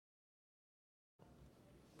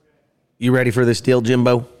You ready for this deal,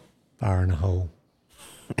 Jimbo? Fire in the hole.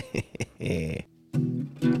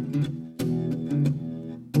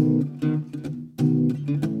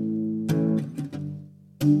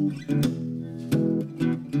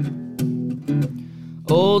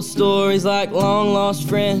 Old stories like long lost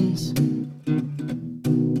friends,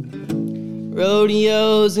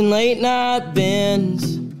 rodeos and late night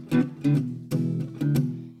bends,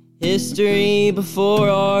 history before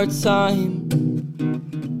our time,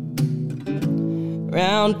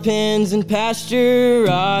 round pens and pasture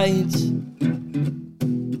rides,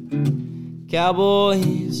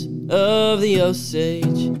 cowboys of the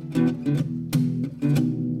Osage.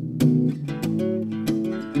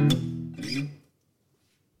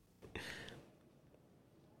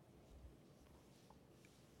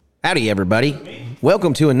 Howdy, everybody.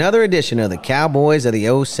 Welcome to another edition of the Cowboys of the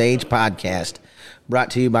Osage podcast, brought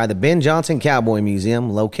to you by the Ben Johnson Cowboy Museum,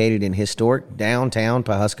 located in historic downtown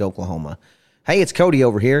Pawhuska, Oklahoma. Hey, it's Cody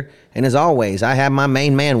over here, and as always, I have my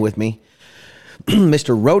main man with me,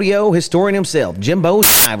 Mr. Rodeo Historian himself, Jimbo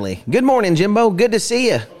Snively. Good morning, Jimbo. Good to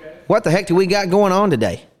see you. What the heck do we got going on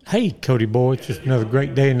today? Hey, Cody boy, it's just another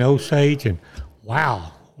great day in the Osage, and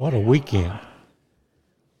wow, what a weekend.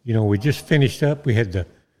 You know, we just finished up. We had the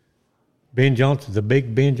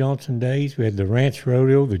big Ben Johnson days. We had the ranch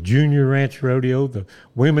rodeo, the junior ranch rodeo, the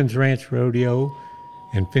women's ranch rodeo,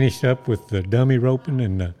 and finished up with the dummy roping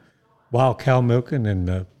and the wild cow milking and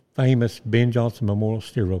the famous Ben Johnson Memorial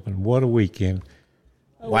Steer Roping. What a weekend.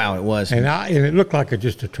 Wow, it was. And it looked like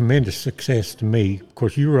just a tremendous success to me. Of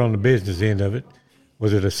course, you were on the business end of it.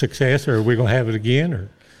 Was it a success, or are we going to have it again? Or?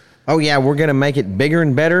 Oh, yeah, we're going to make it bigger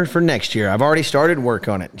and better for next year. I've already started work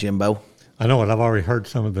on it, Jimbo. I know it. I've already heard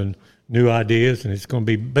some of the new ideas, and it's going to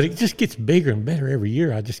be, but it just gets bigger and better every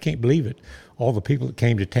year. I just can't believe it. All the people that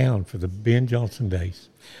came to town for the Ben Johnson days.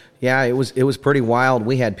 Yeah, it was pretty wild.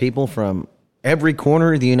 We had people from every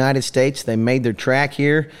corner of the United States. They made their track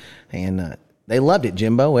here, and they loved it,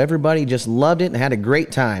 Jimbo. Everybody just loved it and had a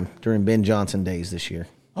great time during Ben Johnson days this year.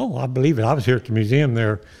 Oh, I believe it. I was here at the museum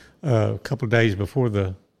there a couple of days before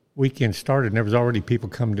the weekend started, and there was already people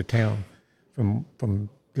coming to town from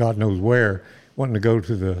God knows where, wanting to go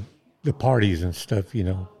to the parties and stuff, you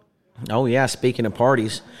know. Oh, yeah, speaking of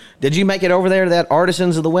parties. Did you make it over there to that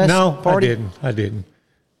Artisans of the West party? No, I didn't.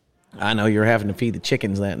 I know you're having to feed the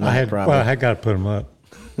chickens that night, probably. Well, I got to put them up.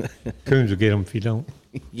 Coons will get them if you don't.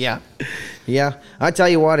 Yeah. I tell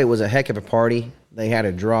you what, it was a heck of a party. They had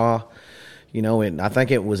a draw, you know, and I think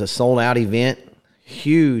it was a sold-out event.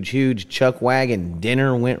 Huge chuck wagon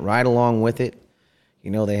dinner went right along with it.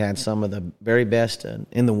 You know, they had some of the very best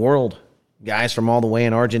in the world. Guys from all the way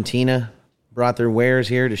in Argentina brought their wares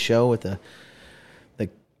here to show at the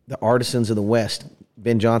Artisans of the West,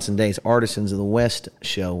 Ben Johnson Days Artisans of the West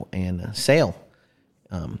show and sale.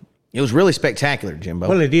 It was really spectacular, Jimbo.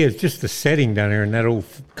 Well, it is. Just the setting down there in that old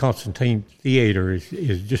Constantine Theater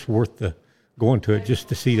is just worth going to it just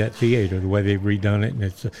to see that theater, the way they've redone it. And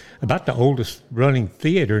it's about the oldest running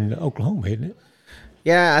theater in Oklahoma, isn't it?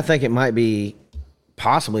 Yeah, I think it might be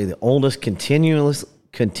possibly the oldest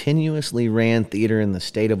continuously ran theater in the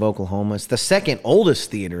state of Oklahoma. It's the second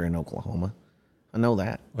oldest theater in Oklahoma. I know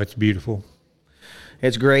that. Well, it's beautiful.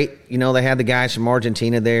 It's great. You know, they had the guys from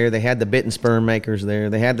Argentina there. They had the bit and spur makers there.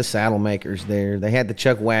 They had the saddle makers there. They had the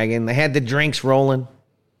chuck wagon. They had the drinks rolling.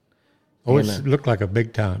 Oh, it looked like a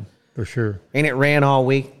big time, for sure. And it ran all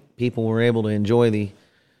week. People were able to enjoy the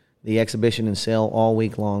exhibition and sale all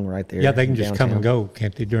week long right there. Yeah, they can just downtown. come and go,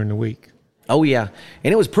 can't they, during the week? Oh, yeah.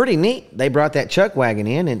 And it was pretty neat. They brought that chuck wagon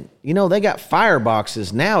in, and, you know, they got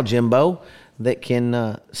fireboxes now, Jimbo, that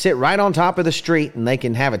can sit right on top of the street, and they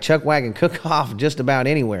can have a chuck wagon cook-off just about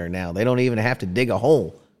anywhere now. They don't even have to dig a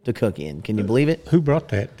hole to cook in. Can you believe it? Who brought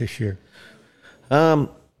that this year? I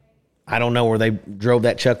don't know where they drove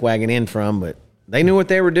that chuck wagon in from, but they knew what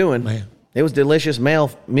they were doing. Man. It was delicious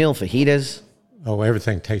meal fajitas. Oh,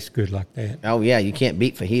 everything tastes good like that. Oh, yeah, you can't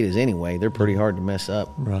beat fajitas anyway. They're pretty hard to mess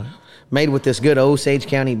up. Right. Made with this good Osage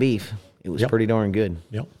County beef. It was Yep. pretty darn good.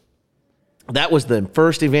 Yep. That was the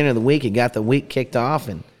first event of the week. It got the week kicked off,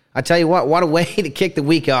 and I tell you what a way to kick the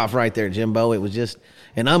week off right there, Jimbo. It was just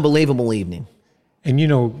an unbelievable evening. And, you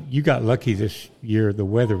know, you got lucky this year. The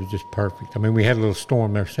weather was just perfect. I mean, we had a little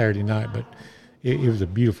storm there Saturday night, but it was a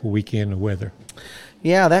beautiful weekend of weather.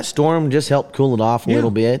 Yeah, that storm just helped cool it off a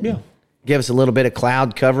little bit. Yeah. Give us a little bit of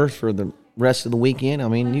cloud cover for the rest of the weekend. I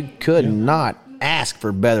mean, you could not ask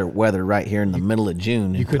for better weather right here in the middle of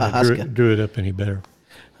June. You couldn't have drew it up any better.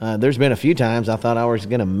 There's been a few times I thought I was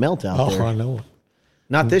going to melt out there. Oh, I know it.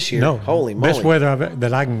 Not this year. No. Holy moly. Best weather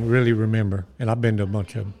that I can really remember, and I've been to a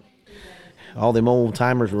bunch of them. All them old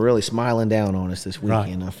timers were really smiling down on us this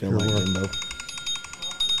weekend, Right. I feel Sure like, were. Jimbo.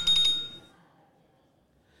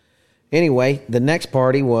 Anyway, the next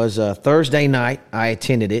party was Thursday night. I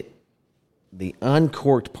attended it. The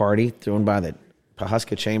Uncorked party thrown by the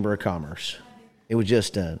Pawhuska Chamber of Commerce. It was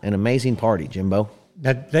just an amazing party, Jimbo.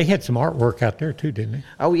 Now, they had some artwork out there too, didn't they?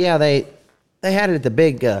 Oh, yeah, they had it at the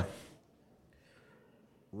big,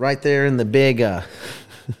 right there in the big,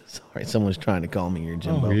 sorry, someone's trying to call me here,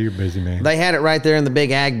 Jimbo. Oh, you're a busy man. They had it right there in the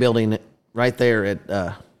big ag building right there at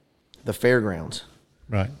the fairgrounds.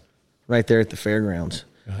 Right. Right there at the fairgrounds.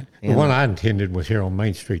 Right. The And, one I attended was here on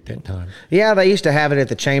Main Street that time. Yeah, they used to have it at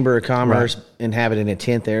the Chamber of Commerce Right. and have it in a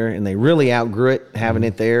tent there, and they really outgrew it having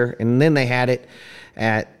it there. And then they had it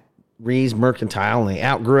at Reeves Mercantile, and they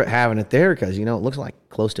outgrew it having it there because, it looks like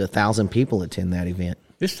close to 1,000 people attend that event.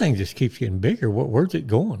 This thing just keeps getting bigger. Where's it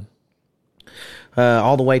going?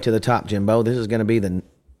 All the way to the top, Jimbo. This is going to be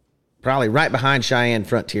probably right behind Cheyenne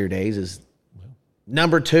Frontier Days is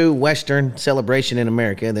number 2 Western celebration in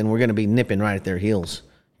America. Then we're going to be nipping right at their heels.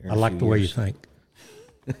 I like the way you think.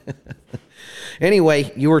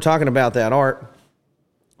 Anyway, you were talking about that art.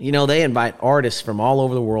 They invite artists from all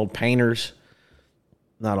over the world, painters,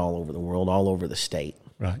 not all over the world, all over the state.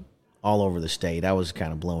 Right. All over the state. I was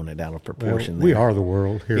kind of blowing it out of Well, proportion we there. are the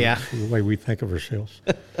world here. Yeah. The way we think of ourselves.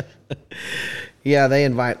 Yeah, they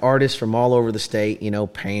invite artists from all over the state,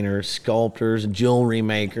 painters, sculptors, jewelry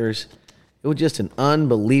makers. It was just an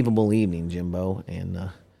unbelievable evening, Jimbo. And,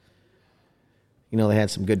 they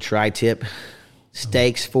had some good tri-tip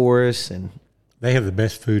steaks for us. And They have the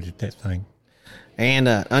best food at that thing.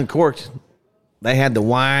 Uncorked, they had the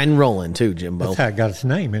wine rolling too, Jimbo. That's how it got its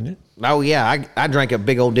name, isn't it? Oh, yeah. I drank a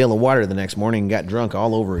big old deal of water the next morning and got drunk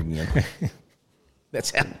all over again.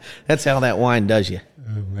 That's how that wine does you.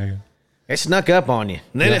 Oh, man. It snuck up on you.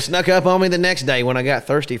 And then it snuck up on me the next day when I got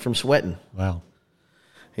thirsty from sweating. Wow.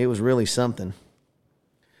 It was really something.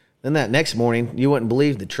 Then that next morning, you wouldn't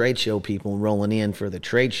believe the trade show people rolling in for the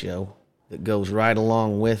trade show that goes right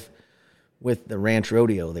along with the ranch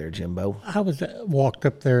rodeo there, Jimbo. I walked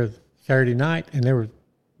up there Saturday night, and there were a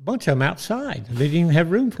bunch of them outside. They didn't even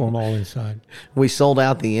have room for them all inside. We sold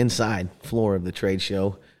out the inside floor of the trade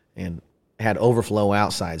show and had overflow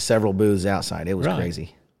outside, several booths outside. It was Right.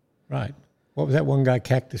 crazy. Right. What was that one guy,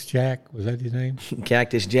 Cactus Jack? Was that his name?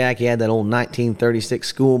 Cactus Jack, he had that old 1936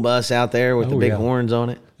 school bus out there with the Oh, big yeah. horns on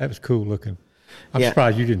it. That was cool looking. I'm Yeah.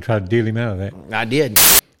 surprised you didn't try to deal him out of that.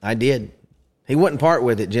 I did. He wouldn't part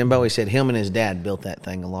with it, Jimbo. He said him and his dad built that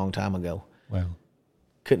thing a long time ago. Wow.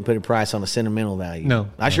 Couldn't put a price on a sentimental value. No.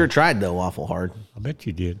 I sure tried, though, awful hard. I bet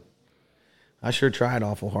you did. I sure tried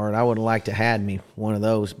awful hard. I would have liked to had me one of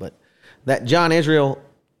those. But that John Israel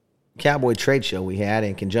Cowboy Trade Show we had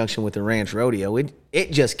in conjunction with the Ranch Rodeo,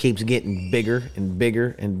 it just keeps getting bigger and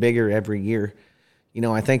bigger and bigger every year.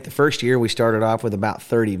 I think the first year we started off with about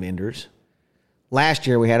 30 vendors. Last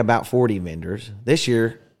year we had about 40 vendors. This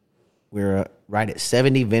year we're right at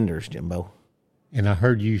 70 vendors, Jimbo. And I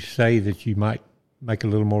heard you say that you might make a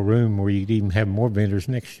little more room where you'd even have more vendors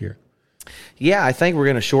next year. Yeah, I think we're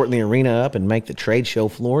going to shorten the arena up and make the trade show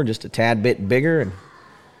floor just a tad bit bigger and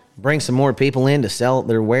bring some more people in to sell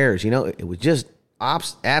their wares. It was just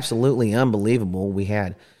absolutely unbelievable. We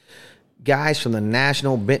had guys from the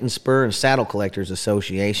National Bit and Spur and Saddle Collectors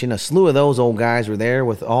Association. A slew of those old guys were there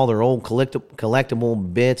with all their old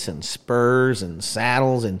collectible bits and spurs and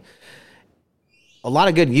saddles and a lot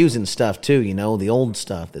of good using stuff too, the old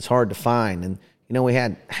stuff that's hard to find. And, we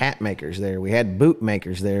had hat makers there. We had boot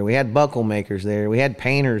makers there. We had buckle makers there. We had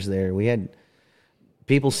painters there. We had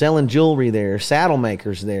people selling jewelry there, saddle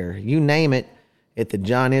makers there. You name it at the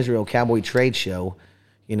John Israel Cowboy Trade Show.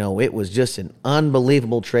 It was just an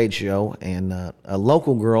unbelievable trade show. And a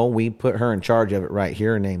local girl, we put her in charge of it right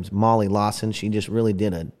here. Her name's Molly Lawson. She just really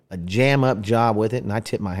did a jam-up job with it, and I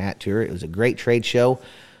tip my hat to her. It was a great trade show.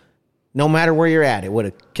 No matter where you're at, it would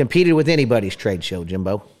have competed with anybody's trade show,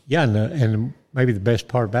 Jimbo. Yeah, and maybe the best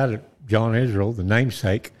part about it, John Israel, the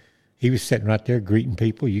namesake, he was sitting right there greeting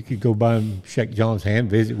people. You could go by and shake John's hand,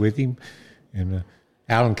 visit with him. And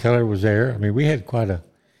Alan Keller was there. I mean, we had quite a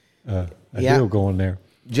deal going there.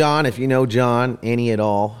 John, if you know John, any at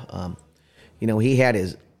all, he had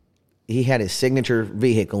his signature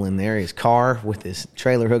vehicle in there, his car with his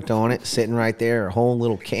trailer hooked on it, sitting right there, a whole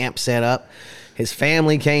little camp set up. His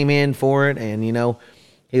family came in for it, and, he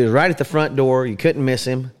was right at the front door. You couldn't miss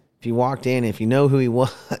him. If you walked in, if you know who he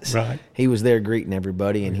was, Right. He was there greeting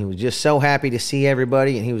everybody, and he was just so happy to see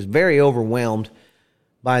everybody, and he was very overwhelmed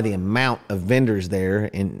by the amount of vendors there.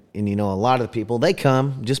 And a lot of the people, they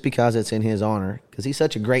come just because it's in his honor, because he's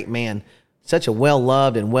such a great man, such a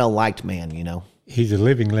well-loved and well-liked man, He's a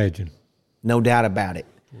living legend. No doubt about it.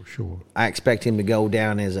 For sure. I expect him to go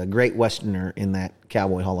down as a great Westerner in that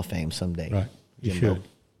Cowboy Hall of Fame someday. Right. He Jimbo. should,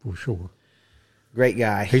 for sure. Great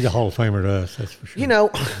guy. He's a Hall of Famer to us, that's for sure. You know,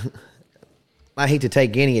 I hate to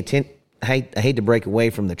take any I hate to break away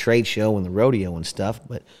from the trade show and the rodeo and stuff,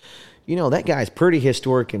 but you know, that guy's pretty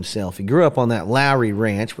historic himself. He grew up on that Lowry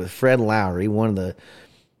Ranch with Fred Lowry, one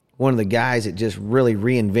of the guys that just really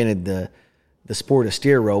reinvented the sport of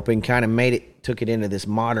steer roping, kind of took it into this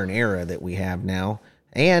modern era that we have now.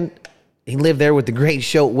 And he lived there with the great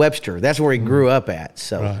Schultz Webster. That's where he grew up at.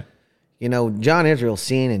 So, right. You know, John Israel's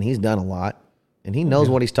seen and he's done a lot, and he knows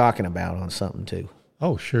what he's talking about on something too.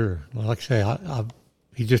 Oh, sure. Well, like I say,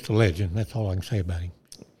 he's just a legend. That's all I can say about him.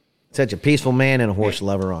 Such a peaceful man and a horse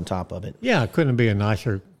lover on top of it. Yeah, couldn't be a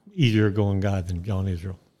nicer, easier going guy than John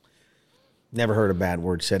Israel. Never heard a bad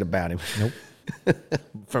word said about him. Nope.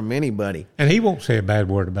 From anybody. And he won't say a bad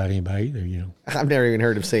word about anybody either, you know. I've never even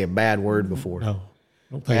heard him say a bad word before. No.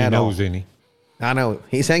 I don't think he knows any. I know.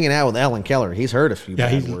 He's hanging out with Ellen Keller. He's heard a few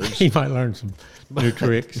bad words. He might learn some new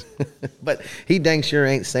tricks. But he dang sure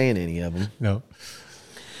ain't saying any of them. No.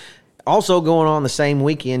 Also going on the same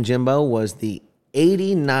weekend, Jimbo, was the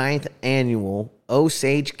 89th annual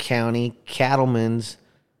Osage County Cattlemen's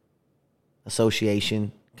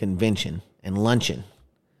Association Convention and Luncheon.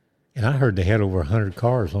 And I heard they had over 100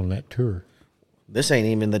 cars on that tour. This ain't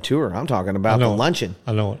even the tour. I'm talking about the luncheon.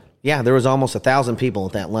 I know it. Yeah, there was almost 1,000 people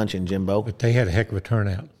at that luncheon, Jimbo. But they had a heck of a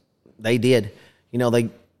turnout. They did. You know, they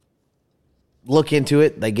look into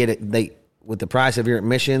it. They get it. With the price of your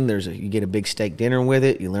admission, you get a big steak dinner with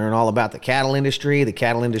it. You learn all about the cattle industry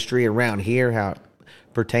around here, how it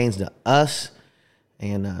pertains to us.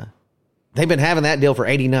 And they've been having that deal for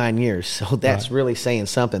 89 years. So that's really saying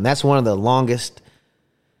something. That's one of the longest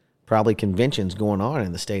probably conventions going on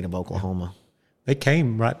in the state of Oklahoma. They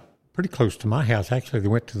came right pretty close to my house. Actually, they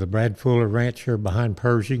went to the Brad Fuller Ranch here behind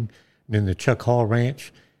Pershing, and then the Chuck Hall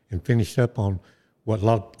Ranch, and finished up on what a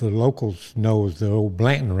lot of the locals know as the old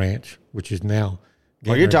Blanton Ranch, which is now.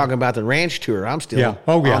 Well, you're talking about the ranch tour. I'm still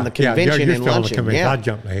on the convention you're and still luncheon. On the convention. I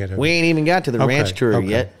jumped ahead of We ain't even got to the ranch tour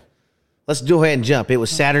yet. Let's go ahead and jump. It was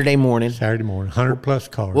Saturday morning. 100 plus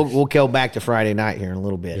cars. We'll go back to Friday night here in a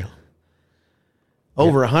little bit. Yeah.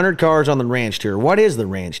 Over 100 cars on the ranch tour. What is the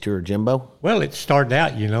ranch tour, Jimbo? Well, it started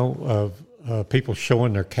out, of people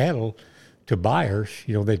showing their cattle to buyers.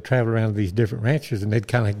 You know, they'd travel around to these different ranches, and they'd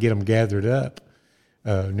kind of get them gathered up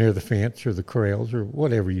near the fence or the corrals or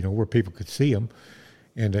whatever, where people could see them.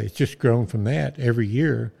 And it's just grown from that every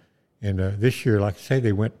year. And this year, like I say,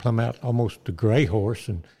 they went plumb out almost to Gray Horse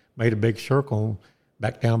and made a big circle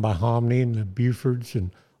back down by Homney and the Bufords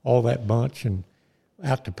and all that bunch and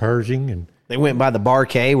out to Pershing. And they went by the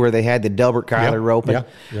Barquet where they had the Delbert Kyler roping.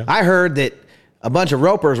 Yeah. I heard that a bunch of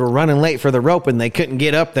ropers were running late for the roping. They couldn't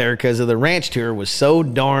get up there because of the ranch tour was so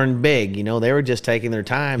darn big. They were just taking their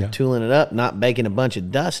time, tooling it up, not making a bunch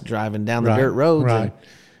of dust driving down the dirt roads. Right. And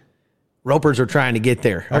ropers are trying to get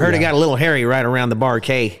there. I heard it got a little hairy right around the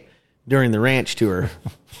Barquet during the ranch tour.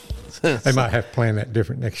 They might have to plan that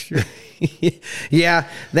different next year. Yeah,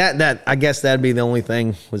 that I guess that'd be the only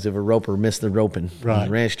thing was if a roper missed the roping on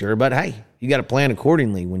the ranch tour. But hey, you got to plan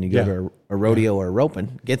accordingly when you go to a rodeo or a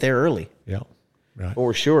roping. Get there early. Yeah, right.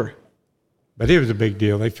 For sure. But it was a big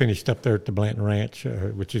deal. They finished up there at the Blanton Ranch,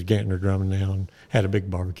 which is Gantner Drummond now, and had a big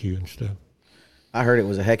barbecue and stuff. I heard it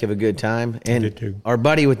was a heck of a good time. And I did too. Our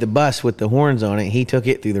buddy with the bus with the horns on it, he took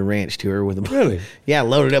it through the ranch tour with a Really? Yeah,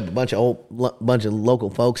 loaded up a bunch of local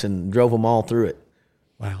folks and drove them all through it.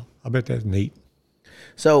 Wow, I bet that's neat.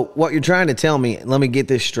 So what you're trying to tell me, let me get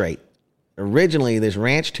this straight. Originally, this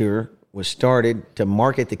ranch tour was started to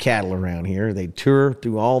market the cattle around here. They'd tour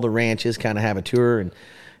through all the ranches, kind of have a tour,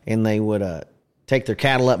 and they would take their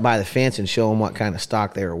cattle up by the fence and show them what kind of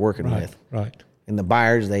stock they were working with. Right. And the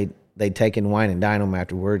buyers, they'd take in wine and dine them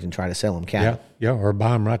afterwards and try to sell them cattle. Yeah, or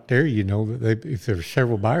buy them right there. If there's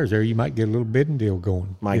several buyers there, you might get a little bidding deal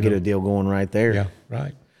going. Might get a deal going right there. Yeah,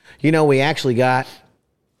 right. We actually got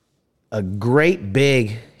a great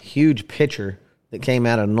big, huge picture that came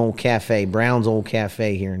out of an old cafe, Brown's Old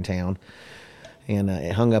Cafe here in town. And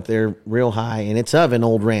it hung up there real high. And it's of an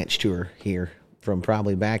old ranch tour here from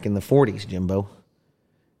probably back in the 40s, Jimbo.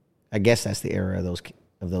 I guess that's the era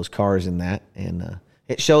of those cars in that. And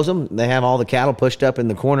it shows them. They have all the cattle pushed up in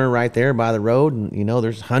the corner right there by the road. And,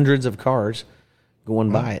 there's hundreds of cars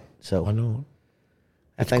going by it. So I know.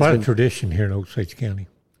 It's quite a tradition here in Osage County.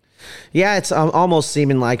 Yeah, it's almost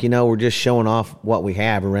seeming like, we're just showing off what we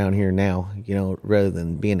have around here now, rather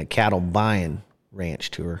than being a cattle buying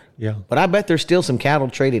ranch tour. Yeah. But I bet there's still some cattle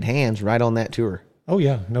traded hands right on that tour. Oh,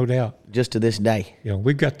 yeah, no doubt. just to this day. You know,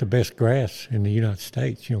 we've got the best grass in the United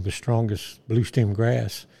States, you know, the strongest blue stem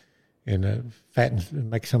grass, and fattens and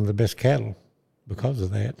makes some of the best cattle because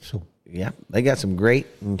of that. So Yeah, they got some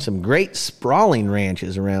great sprawling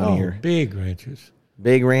ranches around here. Big ranches.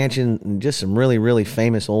 Big ranch and just some really, really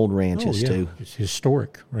famous old ranches, too. It's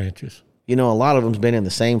historic ranches. You know, a lot of them's been in the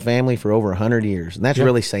same family for over 100 years, and that's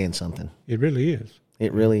really saying something. It really is.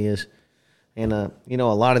 It really is. And, you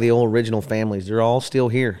know, a lot of the old original families, they're all still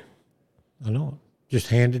here. I know it. Just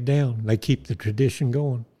handed down. They keep the tradition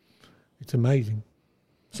going. It's amazing.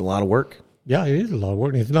 It's a lot of work. Yeah, it is a lot of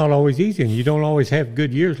work. And it's not always easy, and you don't always have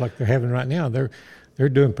good years like they're having right now. They're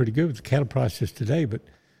doing pretty good with the cattle prices today, but,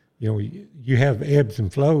 you know, you have ebbs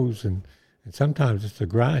and flows, and sometimes it's a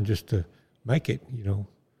grind just to make it, you know.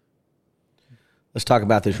 Let's talk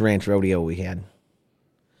about this ranch rodeo we had.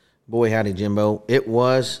 Boy, howdy, Jimbo. It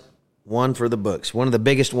was one for the books, one of the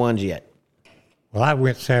biggest ones yet. Well, I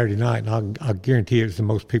went Saturday night, and I guarantee it was the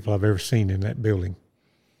most people I've ever seen in that building.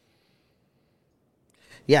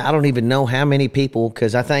 Yeah, I don't even know how many people,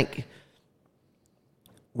 because I think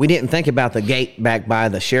we didn't think about the gate back by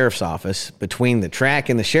the sheriff's office. Between the track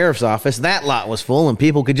and the sheriff's office, that lot was full, and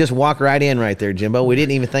people could just walk right in right there, Jimbo. We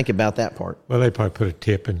didn't even think about that part. Well, they probably put a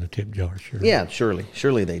tip in the tip jar, sure. Yeah, surely.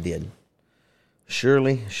 Surely they did.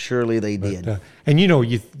 Surely they did. And, you know,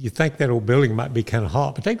 you think that old building might be kind of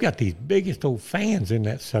hot, but they've got these biggest old fans in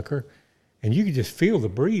that sucker, and you can just feel the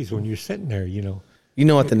breeze when you're sitting there, you know. You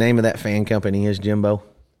know what the name of that fan company is, Jimbo?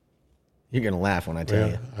 You're going to laugh when I tell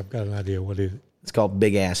you. I've got an idea. What is it? It's called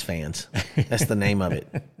Big Ass Fans. That's the name of it.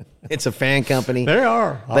 It's a fan company. They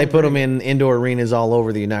are. They put them in indoor arenas all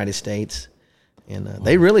over the United States. And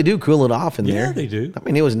they really do cool it off in there. Yeah, they do. I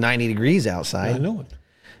mean, it was 90 degrees outside. I know it.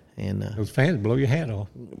 And those fans blow your hat off.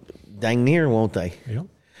 Dang near, won't they? Yep.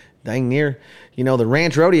 Dang near. You know, the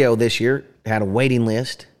Ranch Rodeo this year had a waiting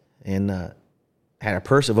list and had a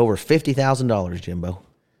purse of over $50,000, Jimbo.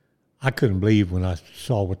 I couldn't believe when I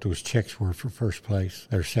saw what those checks were for first place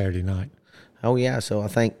there Saturday night. Oh, yeah. So I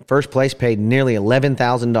think first place paid nearly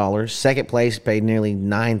 $11,000. Second place paid nearly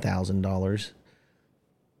 $9,000.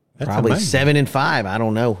 Probably amazing. 7 and 5. I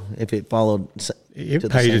don't know if it followed. It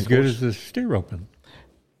paid as good as the steer open.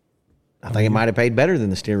 I think it might have paid better than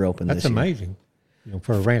the steer open this year. That's amazing. You know,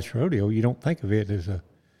 for a ranch rodeo, you don't think of it as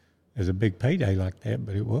a big payday like that,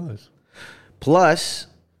 but it was. Plus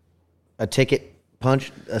a team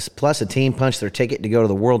punched their ticket to go to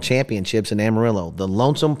the World Championships in Amarillo, the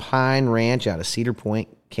Lonesome Pine Ranch out of Cedar Point,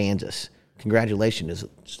 Kansas. Congratulations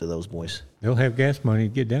to those boys. They'll have gas money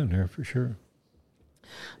to get down there for sure.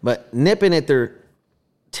 But nipping at their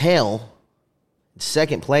tail,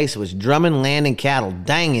 second place was Drummond Land and Cattle.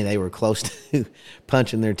 Dang it, they were close to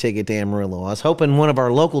punching their ticket to Amarillo. I was hoping one of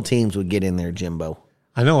our local teams would get in there, Jimbo.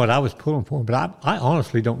 I know what I was pulling for, but I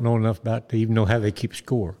honestly don't know enough about it to even know how they keep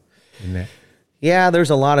score in that. Yeah, there's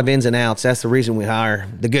a lot of ins and outs. That's the reason we hire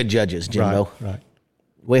the good judges, Jimbo. Right.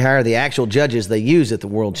 We hire the actual judges they use at the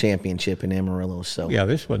World Championship in Amarillo. So yeah,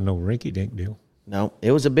 this wasn't no rinky-dink deal. No,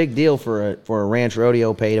 it was a big deal for a ranch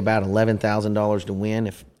rodeo. Paid about $11,000 to win.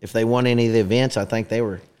 If they won any of the events, I think they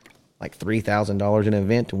were like $3,000 an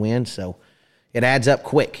event to win. So it adds up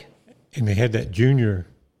quick. And they had that junior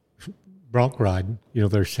bronc riding, you know,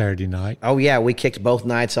 their Saturday night. Oh yeah, we kicked both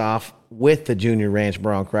nights off with the junior ranch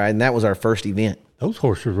bronc ride, and that was our first event. Those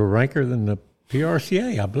horses were ranker than the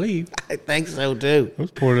PRCA, I believe. I think so too.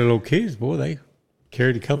 Those poor little kids, boy, they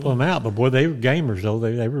carried a couple of them out, but boy, they were gamers though.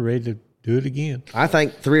 They were ready to do it again. I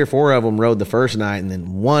think 3 or 4 of them rode the first night, and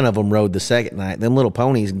then one of them rode the second night. Them little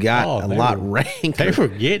ponies got a lot ranker. They were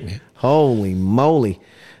getting it. Holy moly.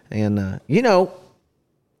 And, you know,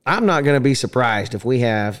 I'm not going to be surprised if we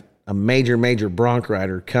have a major bronc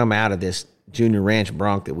rider come out of this junior ranch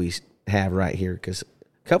bronc that we have right here, because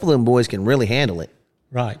a couple of them boys can really handle it.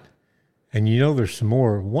 Right. And, you know, there's some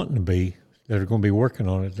more wanting to be that are going to be working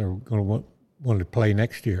on it. They're going to want to play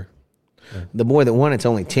next year. The boy that won it's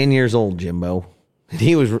only 10 years old, Jimbo. And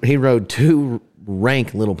he rode 2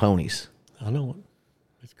 rank little ponies. I know it.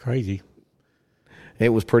 It's crazy. It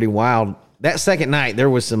was pretty wild. That second night, there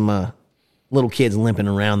was some little kids limping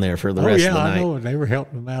around there for the rest of the night. I know. They were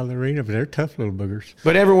helping them out of the arena, but they're tough little boogers.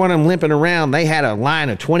 But every one of them limping around, they had a line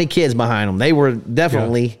of 20 kids behind them. They were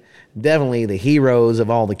definitely the heroes of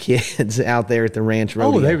all the kids out there at the ranch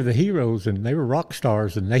rodeo. Oh, they were the heroes, and they were rock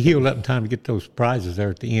stars, and they healed up in time to get those prizes there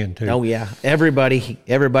at the end, too. Oh, yeah. Everybody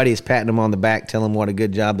is patting them on the back, telling them what a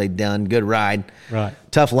good job they've done. Good ride. Right.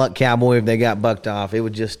 Tough luck, cowboy, if they got bucked off. It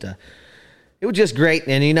was just great.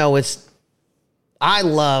 And, you know, I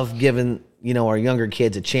love giving, you know, our younger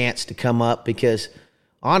kids a chance to come up because,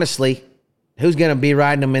 honestly, who's going to be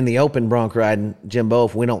riding them in the open bronc riding, Jimbo,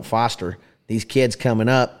 if we don't foster these kids coming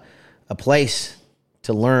up a place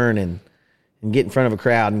to learn and get in front of a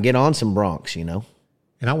crowd and get on some broncs, you know?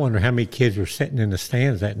 And I wonder how many kids were sitting in the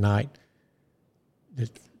stands that night that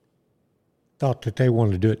thought that they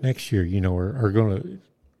wanted to do it next year, you know, or are going to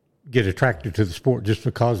get attracted to the sport just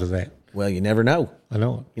because of that. Well, you never know. I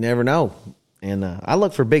know it. You never know. And I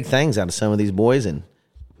look for big things out of some of these boys, and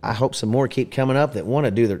I hope some more keep coming up that want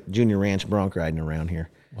to do their junior ranch bronc riding around here.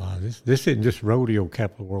 Wow, this isn't just rodeo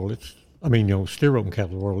capital of the world. Steer roping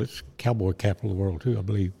capital of the world. It's cowboy capital of the world, too, I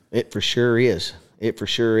believe. It for sure is. It for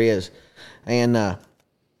sure is. And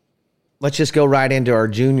let's just go right into our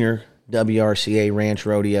junior WRCA ranch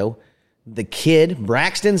rodeo. The kid,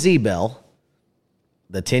 Braxton Zebel,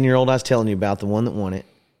 the 10-year-old I was telling you about, the one that won it,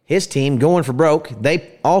 his team going for broke.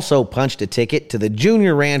 They also punched a ticket to the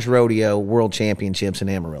Junior Ranch Rodeo World Championships in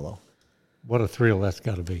Amarillo. What a thrill that's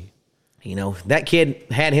got to be. You know, that kid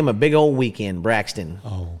had him a big old weekend, Braxton.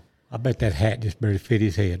 Oh, I bet that hat just barely fit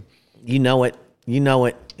his head. You know it. You know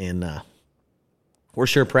it. And we're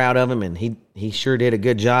sure proud of him, and he sure did a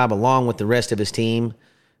good job along with the rest of his team.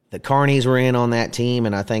 The Carneys were in on that team,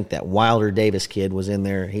 and I think that Wilder Davis kid was in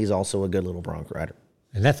there. He's also a good little bronc rider.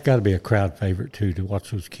 And that's got to be a crowd favorite, too, to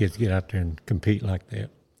watch those kids get out there and compete like that.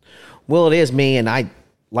 Well, it is me, and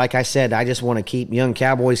like I said, I just want to keep young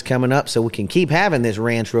cowboys coming up so we can keep having this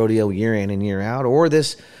ranch rodeo year in and year out, or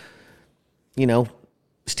this, you know,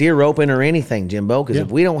 steer roping or anything, Jimbo, because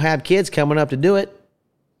if we don't have kids coming up to do it,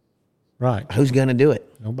 right, who's going to do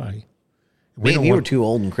it? Nobody. You were too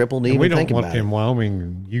old and crippled to even think about it. We don't want them Wyoming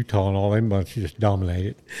and Utah and all them bunches just dominate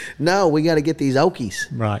it. No, we got to get these Okies.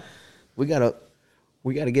 Right. We got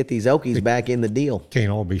to get these Okies back in the deal.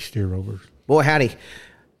 Can't all be steer rovers. Boy, howdy.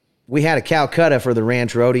 We had a Calcutta for the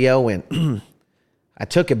ranch rodeo, and I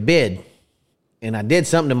took a bid, and I did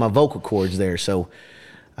something to my vocal cords there, so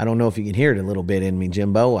I don't know if you can hear it a little bit in me,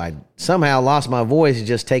 Jimbo. I somehow lost my voice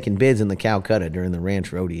just taking bids in the Calcutta during the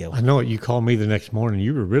ranch rodeo. I know it. You called me the next morning.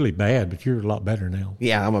 You were really bad, but you're a lot better now.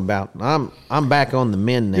 Yeah, I'm back on the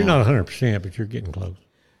mend now. You're not 100%, but you're getting close.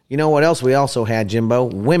 You know what else we also had, Jimbo?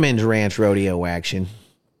 Women's ranch rodeo action.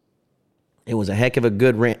 It was a heck of a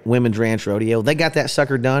good women's ranch rodeo. They got that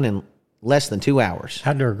sucker done in less than 2 hours.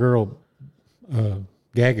 How'd our girl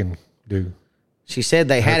Gagan do? She said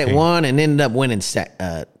they had it won and ended up winning,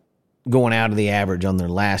 going out of the average on their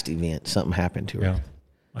last event. Something happened to her. Yeah.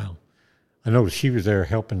 Wow. I noticed she was there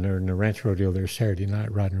helping her in the ranch rodeo there Saturday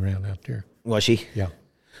night, riding around out there. Was she? Yeah.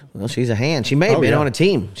 Well, she's a hand. She may have been on a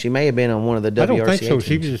team. She may have been on one of the WRCA I don't think so. teams.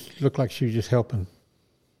 She just looked like she was just helping.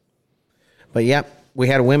 But, yeah, we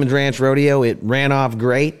had a women's ranch rodeo. It ran off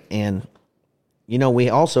great. And, you know, we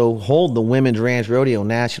also hold the women's ranch rodeo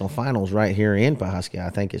national finals right here in Pawhuska. I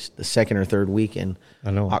think it's the second or third week in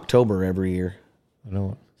October every year. I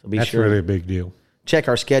know it. So That's really a big deal. Check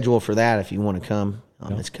our schedule for that if you want to come.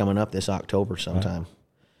 It's coming up this October sometime. Right.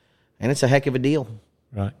 And it's a heck of a deal.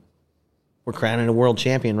 Right. We're crowning a world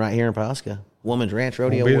champion right here in Pawhuska. Women's Ranch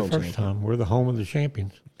Rodeo Won't be world the first champion. time. We're the home of the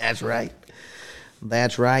champions. That's right.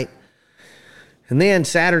 That's right. And then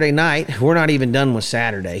Saturday night, we're not even done with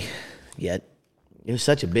Saturday yet. It was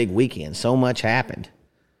such a big weekend. So much happened.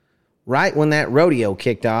 Right when that rodeo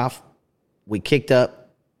kicked off, we kicked up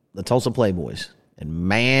the Tulsa Playboys. And,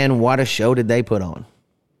 man, what a show did they put on.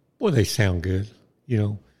 Boy, they sound good. You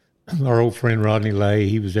know, our old friend Rodney Lay,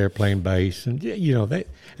 he was there playing bass. And, you know, they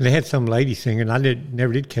had some lady singing. I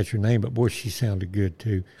never did catch her name, but, boy, she sounded good,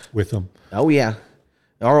 too, with them. Oh, yeah.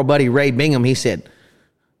 Our old buddy Ray Bingham, he said,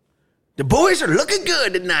 the boys are looking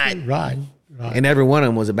good tonight. Right. And every one of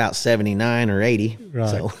them was about 79 or 80. Right.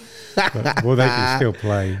 So. Well, they can still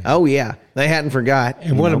play. Oh, yeah. They hadn't forgot.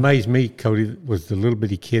 And what amazed me, Cody, was the little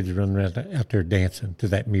bitty kids running around out there dancing to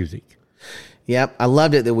that music. Yep. I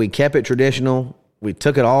loved it that we kept it traditional. We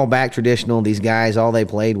took it all back traditional. These guys, all they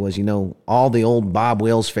played was, you know, all the old Bob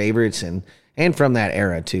Wills favorites and from that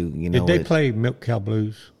era, too. You know, Did they play Milk Cow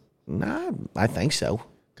Blues? Nah, I think so.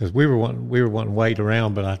 Because we were wanting to wait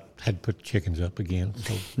around, but I had to put the chickens up again.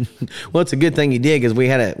 So. Well, it's a good thing you did because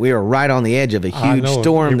we were right on the edge of a huge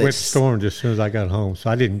storm. It went stormed as soon as I got home, so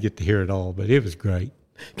I didn't get to hear it all, but it was great.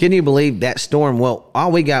 Can you believe that storm? Well,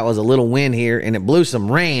 all we got was a little wind here, and it blew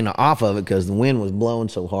some rain off of it because the wind was blowing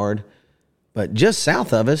so hard. But just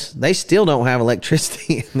south of us, they still don't have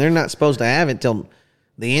electricity. They're not supposed to have it till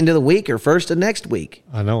the end of the week or first of next week.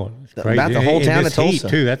 I know it. It's crazy. About the whole town of Tulsa. Heat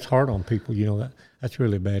too, that's hard on people. You know, that's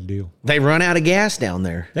really a bad deal. They run out of gas down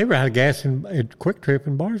there. They were out of gas at Quick Trip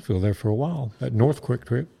in Barnesville there for a while, that North Quick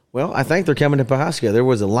Trip. Well, I think they're coming to Pawhuska. There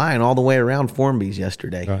was a line all the way around Formby's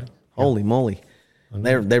yesterday. Right. Holy moly.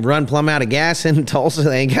 They run plumb out of gas in Tulsa.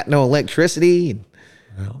 They ain't got no electricity.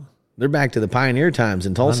 Well, They're back to the pioneer times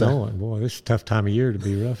in Tulsa. I know it. Boy, this is a tough time of year to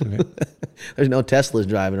be roughing it. There's no Teslas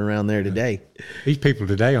driving around there today. These people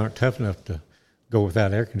today aren't tough enough to go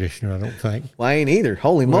without air conditioner, I don't think. Well, I ain't either.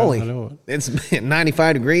 Holy moly. I know it. It's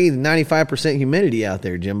 95 degrees and 95% humidity out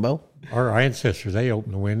there, Jimbo. Our ancestors, they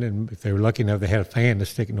opened the window, and if they were lucky enough, they had a fan to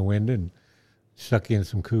stick in the window and suck in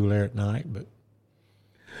some cool air at night. But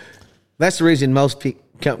that's the reason most people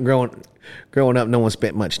growing up, no one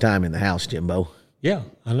spent much time in the house, Jimbo. yeah,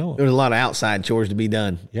 I know There it. was a lot of outside chores to be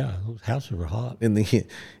done Yeah, those houses were hot. in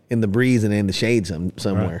the breeze and in the shade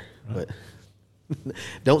somewhere. Right. But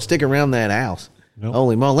don't stick around that house. Nope.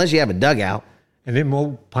 Holy moly, unless you have a dugout. And them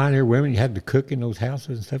old pioneer women, you had to cook in those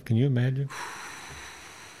houses and stuff. Can you imagine?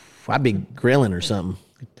 I'd be grilling or something.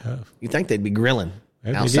 It's tough. You think they'd be grilling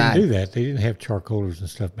They outside? didn't do that. They didn't have charcoalers and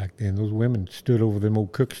stuff back then. Those women stood over them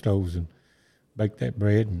old cook stoves and baked that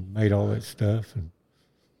bread and made all that stuff. And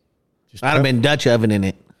just I'd have been Dutch ovening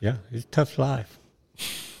it. Yeah, it's a tough life.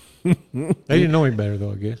 They didn't know any better,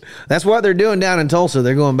 though, I guess. That's what they're doing down in Tulsa.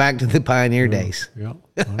 They're going back to the pioneer days. Yeah,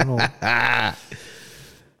 I don't know.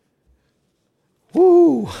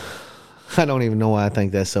 Woo! I don't even know why I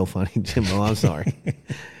think that's so funny, Jimbo. I'm sorry.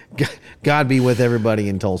 God be with everybody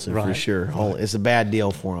in Tulsa for Right, sure. It's a bad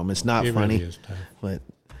deal for them. It's not It funny, really is tough. but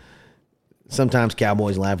sometimes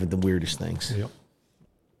cowboys laugh at the weirdest things. Yep.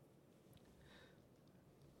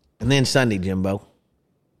 And then Sunday, Jimbo.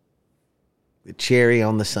 The cherry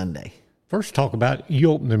on the Sunday. First, talk about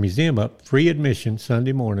you opened the museum up, free admission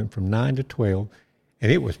Sunday morning from 9 to 12,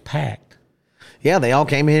 and it was packed. Yeah, they all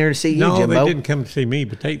came in here to see you, No, Jimbo. they didn't come to see me,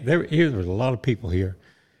 but there was a lot of people here.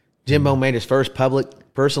 Jimbo made his first public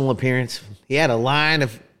personal appearance. He had a line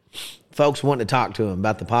of folks wanting to talk to him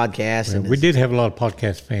about the podcast. And We did have a lot of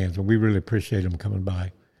podcast fans, and we really appreciate them coming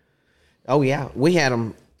by. Oh yeah, we had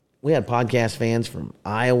them. We had podcast fans from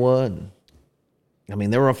Iowa, and I mean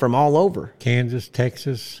they were from all over. Kansas,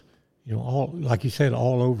 Texas, all like you said,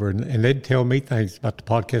 all over, and they'd tell me things about the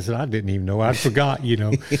podcast that I didn't even know. I forgot, Here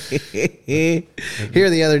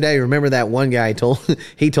the other day, remember that one guy told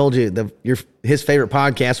you his favorite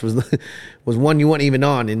podcast was one you weren't even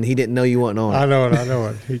on, and he didn't know you weren't on. I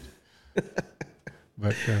know it.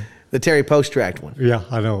 But the Terry Post-Tract one. yeah,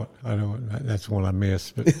 I know it. That's one I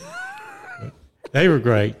missed, but they were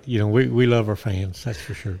great. We love our fans, that's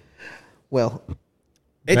for sure. Well,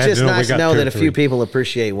 it's Glad just to know we nice to got know 2 or that a few 3. people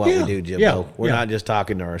appreciate what we do, Jimbo. yeah, We're yeah. not just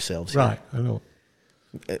talking to ourselves here. Right, I know.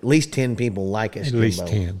 At least 10 people like us, At Jimbo. least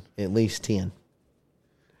 10. At least 10.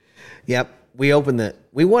 Yep. We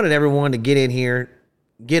wanted everyone to get in here,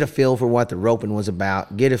 get a feel for what the roping was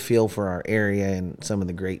about, get a feel for our area and some of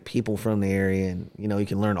the great people from the area. And, you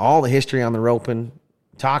can learn all the history on the roping,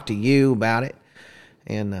 talk to you about it,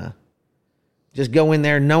 and just go in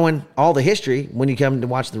there knowing all the history when you come to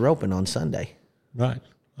watch the roping on Sunday. Right,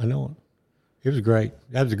 I know it. It was great.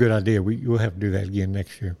 That was a good idea. We'll have to do that again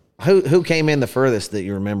next year. Who came in the furthest that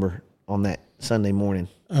you remember on that Sunday morning?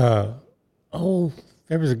 There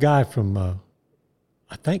was a guy from,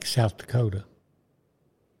 I think, South Dakota.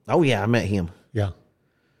 Oh, yeah, I met him. Yeah.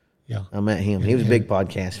 I met him. He was a big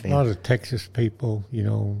podcast fan. A lot of Texas people,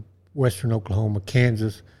 Western Oklahoma,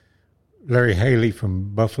 Kansas. Larry Haley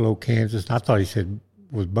from Buffalo, Kansas. I thought he said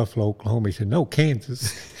was Buffalo, Oklahoma. He said, no,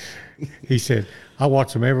 Kansas. He said, I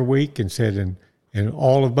watch them every week and said, and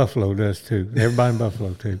all of Buffalo does too. Everybody in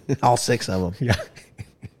Buffalo too. All 6 of them. Yeah.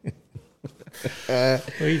 Well,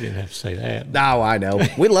 you didn't have to say that. No, I know.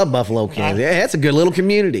 We love Buffalo, Kansas. Yeah, that's a good little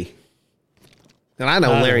community. And I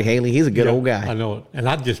know Larry Haley. He's a good old guy. I know it. And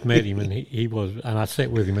I just met him, and he was, and I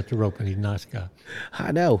sat with him at the rope, and he's a nice guy.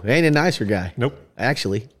 I know. Ain't a nicer guy. Nope.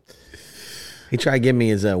 Actually, he tried to give me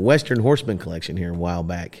his Western Horseman collection here a while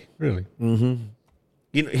back. Really?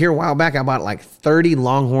 Here a while back, I bought like 30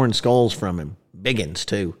 Longhorn skulls from him. Big ones,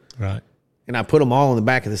 too. Right. And I put them all in the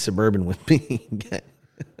back of the Suburban with me.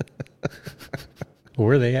 Well,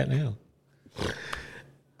 where are they at now?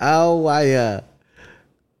 Oh,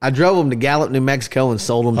 I drove them to Gallup, New Mexico, and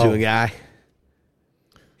sold them to a guy.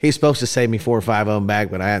 He's supposed to save me 4 or 5 of them back,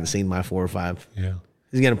 but I hadn't seen my 4 or 5. Yeah.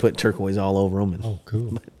 He's going to put turquoise all over them. And Oh,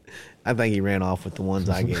 cool. I think he ran off with the ones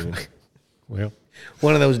I gave him. Well,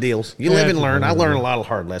 One of those deals. You live and that's learn. I another learn a deal. lot of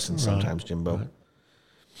hard lessons sometimes, Jimbo. Right.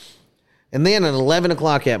 And then at 11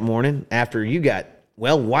 o'clock that morning, after you got,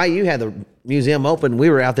 while you had the museum open, we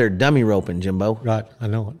were out there dummy roping, Jimbo. right. I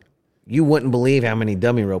know it. You wouldn't believe how many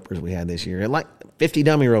dummy ropers we had this year. Like 50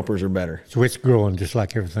 dummy ropers or better. So it's growing just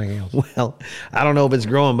like everything else. Well, I don't know if it's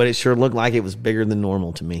growing, but it sure looked like it was bigger than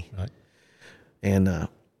normal to me. Right. And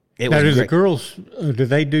Now, do the girls, do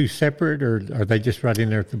they do separate, or are they just right in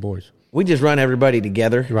there with the boys? We just run everybody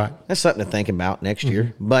together. Right. That's something to think about next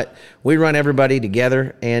year. But we run everybody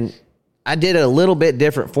together, and I did a little bit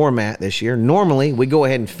different format this year. Normally, we go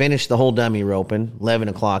ahead and finish the whole dummy roping, 11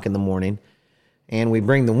 o'clock in the morning, and we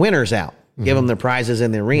bring the winners out, give them their prizes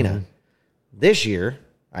in the arena. This year,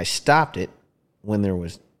 I stopped it when there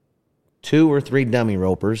was 2 or 3 dummy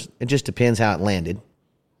ropers. It just depends how it landed.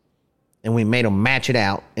 And we made them match it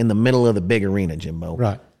out in the middle of the big arena, Jimbo.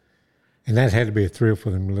 Right. And that had to be a thrill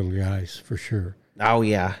for them little guys, for sure. Oh,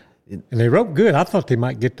 yeah. And they roped good. I thought they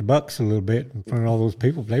might get the bucks a little bit in front of all those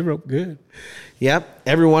people. They roped good. Yep.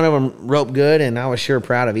 Every one of them roped good, and I was sure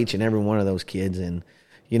proud of each and every one of those kids. And,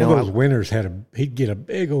 you know, those winners he'd get a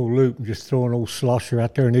big old loop and just throw an old slosher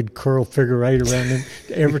out there, and he'd curl figure 8 around him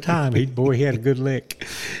every time. He had a good lick.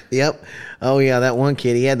 Yep. Oh, yeah, that one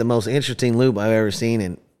kid, he had the most interesting loop I've ever seen,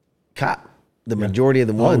 and caught the majority of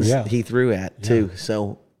the ones he threw at, too.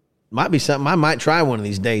 So might be something I might try one of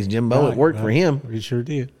these days, Jimbo. It worked for him. He sure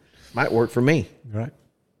did. Might work for me. Right.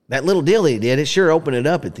 That little deal he did, it sure opened it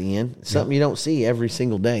up at the end. It's something you don't see every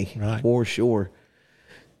single day, for sure.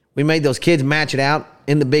 We made those kids match it out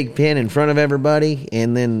in the big pen in front of everybody,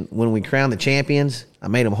 and then when we crowned the champions, I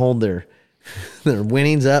made them hold their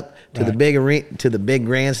winnings up to the big arena, to the big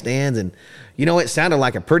grandstands, and you know, it sounded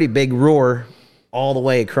like a pretty big roar all the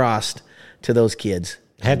way across to those kids.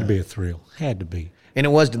 Had to be a thrill. Had to be. And it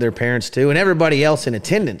was to their parents too, and everybody else in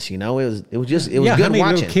attendance. You know, it was good how many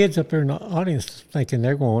watching. Little kids up there in the audience thinking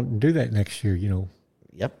they're going to do that next year. You know.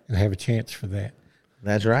 Yep. And have a chance for that.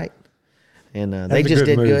 That's right. And they just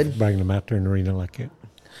did good. Bringing them out there in the arena like that.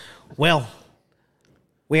 Well,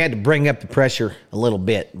 we had to bring up the pressure a little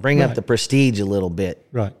bit, bring up the prestige a little bit.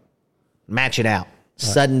 Right. Match it out,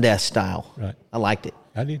 sudden death style. Right. I liked it.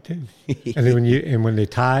 I did too. And then when they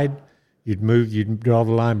tied, you'd draw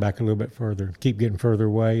the line back a little bit further, keep getting further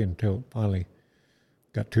away until it finally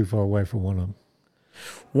got too far away from one of them.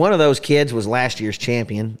 One of those kids was last year's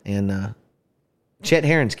champion, and Chet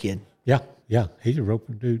Herron's kid. Yeah, he's a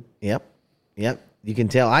roping dude. Yep. You can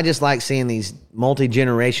tell. I just like seeing these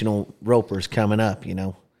multi-generational ropers coming up, you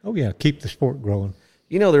know. Oh, yeah, keep the sport growing.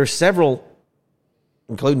 You know, there were several,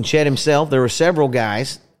 including Chet himself, there were several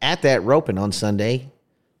guys at that roping on Sunday.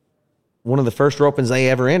 One of the first ropings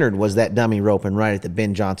they ever entered was that dummy roping right at the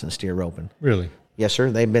Ben Johnson steer roping. Really? Yes,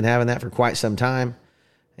 sir. They've been having that for quite some time.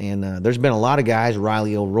 And there's been a lot of guys,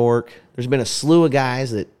 Riley O'Rourke. There's been a slew of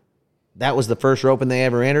guys that was the first roping they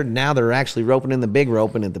ever entered. Now they're actually roping in the big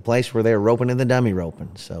roping at the place where they're roping in the dummy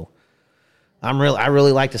roping. So I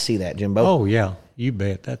really like to see that, Jimbo. Oh, yeah. You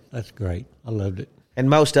bet. That's great. I loved it. And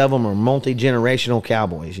most of them are multi-generational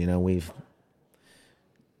cowboys. You know,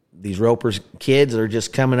 these ropers, kids are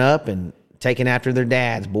just coming up and taking after their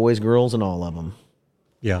dads, boys, girls, and all of them.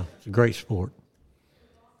 Yeah, it's a great sport.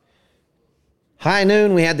 High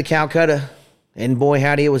noon, we had the Calcutta, and boy,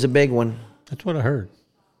 howdy, it was a big one. That's what I heard.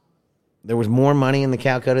 There was more money in the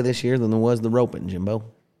Calcutta this year than there was the roping, Jimbo.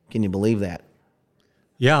 Can you believe that?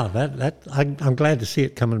 Yeah, I'm glad to see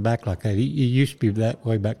it coming back like that. It used to be that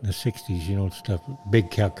way back in the 60s, you know, stuff,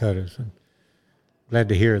 big Calcuttas. And glad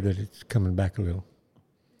to hear that it's coming back a little.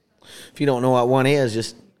 If you don't know what one is,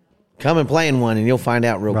 just come and play in one, and you'll find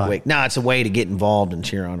out real quick. No, it's a way to get involved and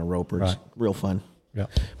cheer on a roper. It's real fun. Yeah.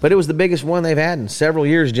 But it was the biggest one they've had in several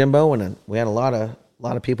years, Jimbo, and we had a lot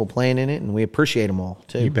of people playing in it, and we appreciate them all,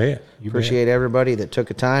 too. You bet. Appreciate everybody that took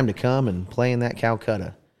the time to come and play in that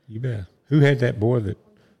Calcutta. You bet. Who had that boy that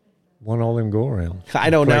won all them go-arounds?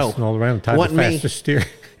 I don't know. All around, tied the fastest steer.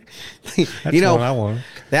 That's you know, what I wanted.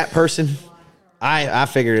 That person, I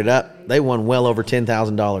figured it up. They won well over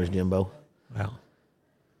 $10,000, Jimbo. Wow.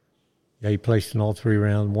 Yeah, he placed in all 3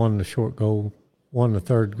 rounds, won the short goal, won the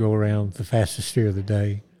third go-around, the fastest steer of the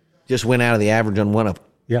day. Just went out of the average on one of them.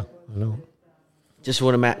 Yeah, I know.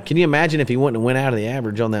 Can you imagine if he wouldn't have went out of the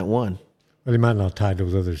average on that one? Well, he might not have tied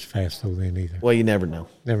those others fast, though, then either. Well, you never know.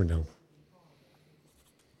 Never know.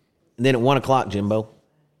 And then at 1 o'clock, Jimbo,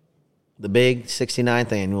 the big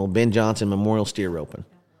 69th annual Ben Johnson Memorial Steer Roping.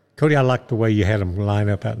 Cody, I like the way you had them line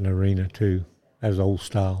up out in the arena, too. That was old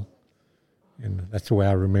style. And that's the way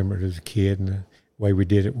I remember it as a kid, and the way we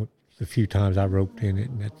did it the few times I roped in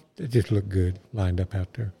it. And it just looked good lined up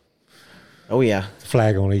out there. Oh, yeah.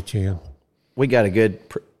 Flag on each end. We got a good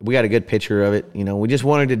picture of it. You know, we just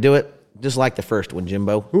wanted to do it just like the first one,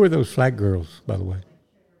 Jimbo. Who are those flag girls, by the way?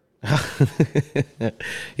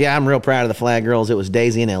 Yeah, I'm real proud of the flag girls. It was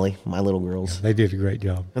Daisy and Ellie, my little girls. Yeah, they did a great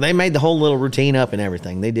job. And they made the whole little routine up and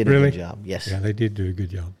everything. They did a good job. Yes. Yeah, they did do a good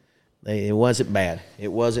job. It wasn't bad. It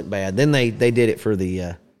wasn't bad. Then they did it for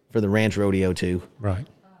the ranch rodeo too. Right.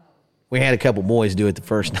 we had a couple boys do it the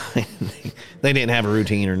first night. They didn't have a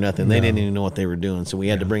routine or nothing. They didn't even know what they were doing. So we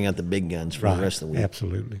had to bring out the big guns for the rest of the week.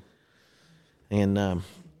 Absolutely. And,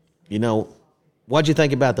 what'd you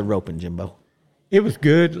think about the roping, Jimbo? It was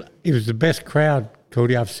good. It was the best crowd,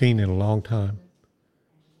 Cody, I've seen in a long time.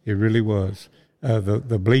 It really was.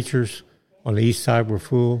 The bleachers on the east side were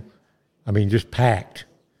full. I mean, just packed.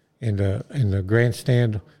 And the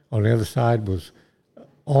grandstand on the other side was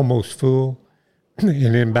almost full.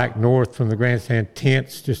 And then back north from the grandstand,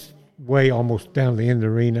 tents just way almost down the end of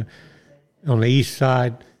the arena. On the east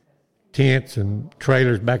side, tents and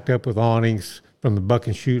trailers backed up with awnings from the buck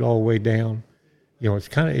and shoot all the way down.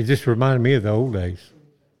 It just reminded me of the old days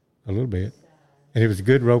a little bit. And it was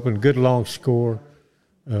good roping, good long score.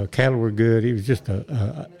 Cattle were good. It was just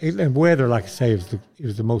and weather, like I say, it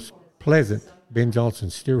was the most pleasant Ben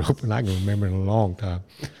Johnson steer roping I can remember in a long time.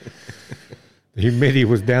 The humidity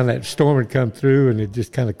was down. That storm had come through, and it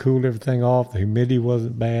just kind of cooled everything off. The humidity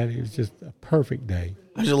wasn't bad. It was just a perfect day.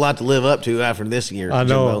 There's a lot to live up to after this year, I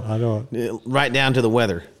know, Jimbo. I know. Right down to the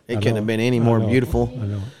weather. It couldn't have been any more beautiful. I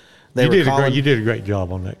know. You did a great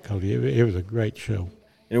job on that, Cody. It was a great show.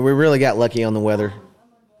 And we really got lucky on the weather.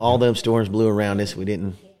 All them storms blew around us. We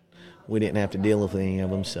didn't have to deal with any of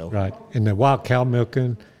them. So right, and the wild cow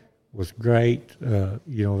milking was great. I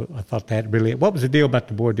thought that really. What was the deal about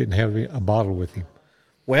the boy didn't have a bottle with him?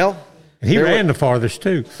 Well, and he ran the farthest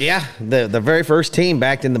too. Yeah, the very first team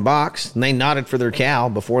backed in the box, and they nodded for their cow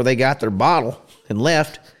before they got their bottle and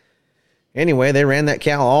left. Anyway, they ran that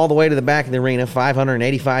cow all the way to the back of the arena,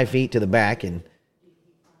 585 feet to the back, and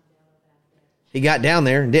he got down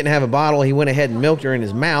there and didn't have a bottle. He went ahead and milked her in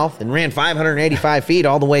his mouth and ran 585 feet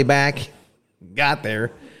all the way back. Got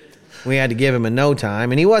there. We had to give him a no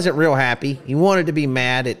time, and he wasn't real happy. He wanted to be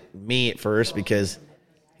mad at me at first because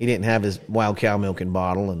he didn't have his wild cow milking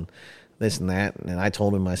bottle and this and that. And I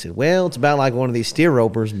told him, I said, well, it's about like one of these steer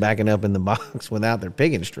ropers backing up in the box without their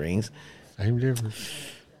picking strings. Same difference.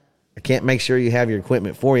 I can't make sure you have your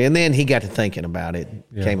equipment for you. And then he got to thinking about it.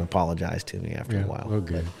 Came and apologized to me after a while. Well,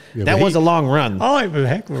 good. That was a long run. Oh, it was a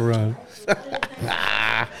heck of a run.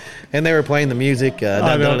 And they were playing the music,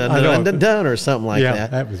 dun, or something like that. Yeah,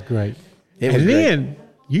 that was great. Then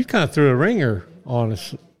you kind of threw a ringer on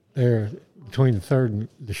us there between the third and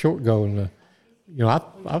the short go. And, I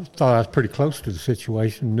thought I was pretty close to the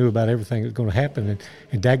situation, knew about everything that was going to happen.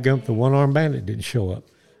 And dadgum, the one-armed bandit didn't show up.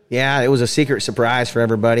 Yeah, it was a secret surprise for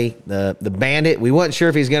everybody. The bandit, we wasn't sure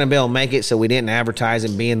if he was going to be able to make it, so we didn't advertise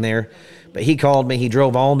him being there. But he called me. He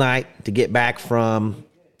drove all night to get back from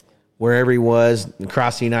wherever he was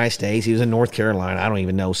across the United States. He was in North Carolina. I don't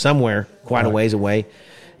even know, somewhere quite a ways away.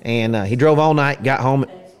 And he drove all night, got home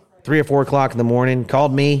at 3 or 4 o'clock in the morning,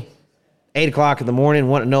 called me 8 o'clock in the morning,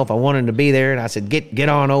 wanted to know if I wanted to be there. And I said, get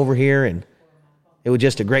on over here. And it was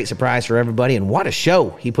just a great surprise for everybody. And what a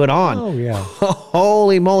show he put on. Oh, yeah.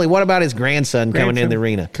 Holy moly. What about his grandson coming in the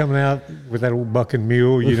arena? Coming out with that old bucking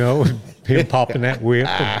mule, him popping that whip.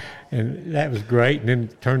 And that was great. And then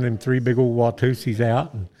turned them 3 big old Watusis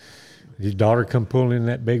out. And his daughter come pulling in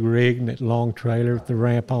that big rig and that long trailer with the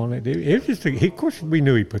ramp on it. It was just, of course, we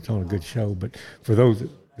knew he puts on a good show. But for those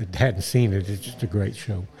that hadn't seen it, it's just a great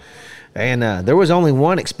show. And there was only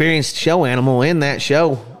one experienced show animal in that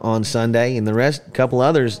show on Sunday, and the rest, a couple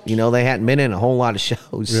others, they hadn't been in a whole lot of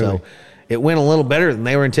shows. Really? So it went a little better than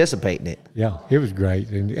they were anticipating it. Yeah, it was great,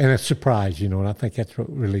 and a surprise, and I think that's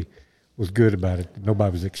what really was good about it.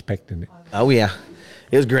 Nobody was expecting it. Oh, yeah.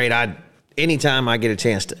 It was great. Anytime I get a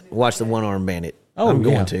chance to watch the One-Armed Bandit, I'm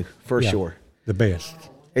going to, for sure. The best.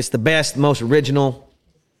 It's the best, most original,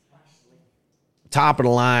 top of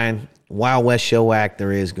the line Wild West show act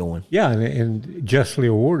there is going. Yeah, and justly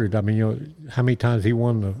awarded. I mean, how many times he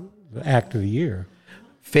won the Act of the Year?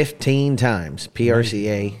 15 times.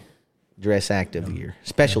 PRCA Dress Act of the Year.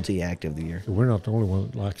 Specialty Act of the Year. So we're not the only one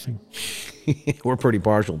that likes him. We're pretty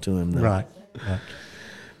partial to him, though. Right.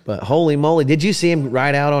 But holy moly, did you see him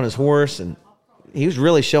ride out on his horse? And he was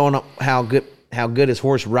really showing up how good his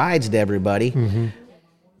horse rides to everybody. Mm-hmm.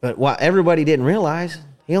 But what everybody didn't realize,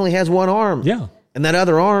 he only has one arm. Yeah. And that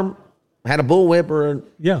other arm had a bullwhip or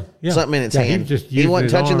something in its hand. He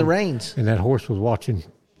wasn't touching the reins. And that horse was watching.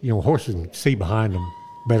 Horses can see behind them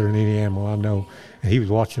better than any animal I know. And he was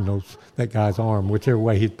watching that guy's arm, whichever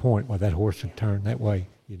way he'd point, while that horse would turn that way.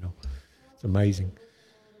 It's amazing.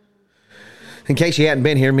 In case you hadn't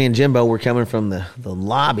been here, me and Jimbo were coming from the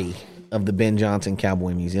lobby of the Ben Johnson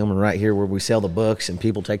Cowboy Museum, and right here where we sell the books and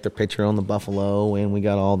people take their picture on the buffalo, and we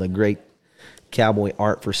got all the great cowboy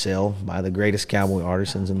art for sale by the greatest cowboy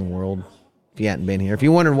artisans in the world. If you hadn't been here. If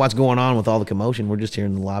you wondered what's going on with all the commotion, we're just here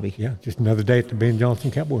in the lobby. Yeah, just another day at the Ben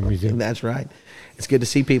Johnson Cowboy Museum. That's right. It's good to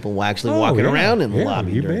see people actually walking around in the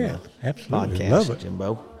lobby you during bet. the Absolutely. podcast, Love it.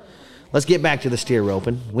 Jimbo. Let's get back to the steer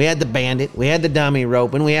roping. We had the bandit. We had the dummy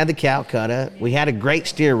roping. We had the Calcutta. We had a great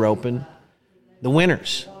steer roping. The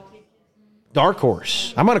winners. Dark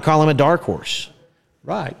horse. I'm going to call him a dark horse.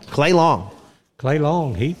 Right. Clay Long. Clay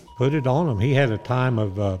Long, he put it on him. He had a time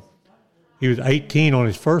of, he was 18 on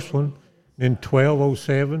his first one, then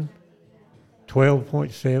 12:07,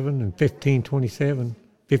 12.7, and 15:27,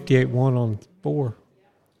 58.1 on 4.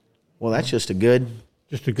 Well, that's just a good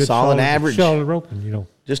solid average. Solid roping, you know.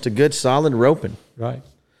 Just a good solid roping. Right.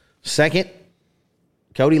 Second,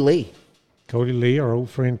 Cody Lee. Cody Lee, our old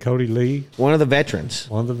friend Cody Lee. One of the veterans.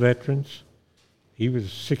 He was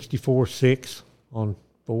 64.6 on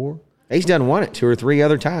 4. He's won it 2 or 3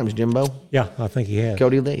 other times, Jimbo. Yeah, I think he has.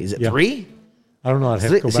 Cody Lee. Is it 3? I don't know. I'd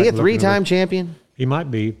have to go Is back he a and look at 3-time it. champion? He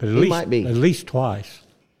might be, but might be. at least twice.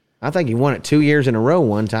 I think he won it 2 years in a row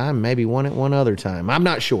one time, maybe won it one other time. I'm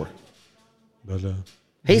not sure. But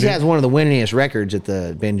He has one of the winningest records at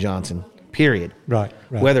the Ben Johnson, period. Right.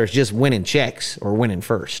 Whether it's just winning checks or winning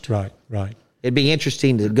first. Right. It'd be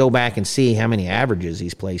interesting to go back and see how many averages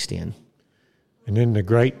he's placed in. And then the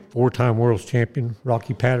great 4-time world champion,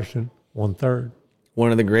 Rocky Patterson, won 3rd.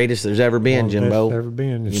 One of the greatest there's ever been, Jimbo. Best ever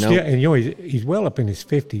been. And, You know? he's well up in his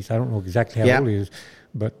 50s. I don't know exactly how Yeah. old he is,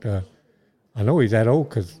 but I know he's that old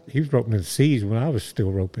because he was roping in the seas when I was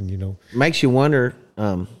still roping, you know. Makes you wonder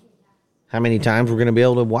how many times we're going to be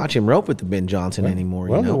able to watch him rope with the Ben Johnson anymore.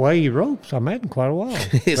 Well, you know? the way he ropes, I imagine quite a while.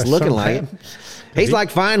 It's looking like it. He's like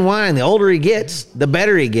fine wine. The older he gets, the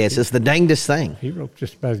better he gets. It's the dangest thing. He ropes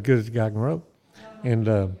just about as good as a guy can rope. And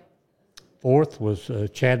 4th was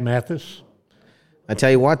Chad Mathis. I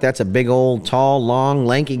tell you what, that's a big old, tall, long,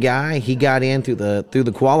 lanky guy. He got in through the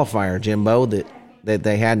qualifier, Jimbo, that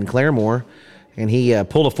they had in Claremore, and he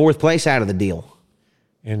pulled a 4th place out of the deal.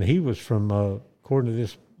 And he was from, according to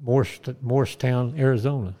this, Morristown,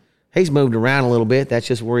 Arizona. He's moved around a little bit. That's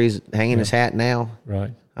just where he's hanging his hat now.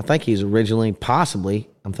 Right. I think he's originally, possibly,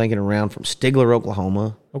 I'm thinking around from Stigler,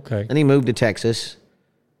 Oklahoma. Okay. Then he moved to Texas.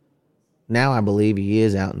 Now I believe he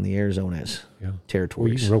is out in the Arizona's Well, you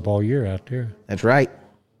territories. can rope all year out there. That's right.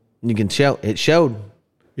 You can show it showed.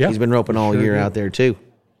 Yeah, He's been roping all sure year did. out there too.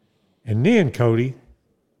 And then, Cody,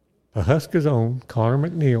 Pawhuska's own Connor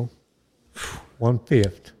McNeil won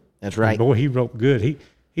 5th. That's right. And boy, he roped good.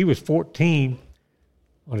 He was 14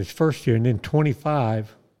 on his first year, and then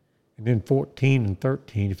 25, and then 14 and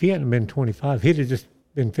 13. If he hadn't been 25, he'd have just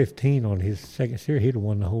been 15 on his second year. He'd have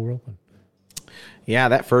won the whole roping. Yeah,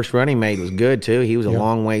 that first run he made was good too. He was a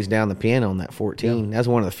long ways down the pin on that 14. That's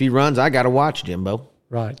one of the few runs I got to watch, Jimbo.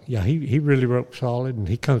 Right. Yeah, he really roped solid, and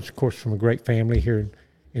he comes, of course, from a great family here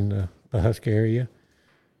in the Pawhuska area.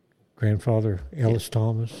 Grandfather Ellis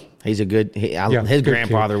Thomas. He's a good. His good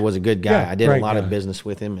grandfather kid. was a good guy. Yeah, I did a great lot guy. of business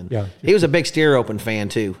with him, and Yeah. he was a big steer open fan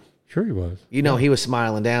too. Sure he was. You know, he was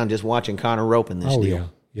smiling down just watching Connor roping this Oh, deal.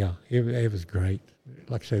 yeah. It was great.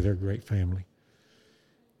 Like I say, they're a great family.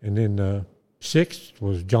 And then 6th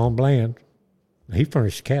was John Bland. He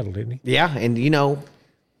furnished cattle, didn't he? Yeah, and you know,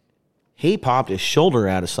 he popped his shoulder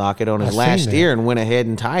out of socket on his I last seen that. steer and went ahead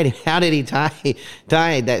and tied it. How did he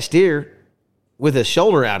tie that steer with his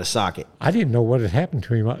shoulder out of socket? I didn't know what had happened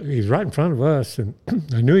to him. He was right in front of us, and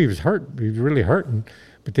I knew he was hurt. He was really hurting.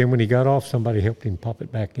 But then when he got off, somebody helped him pop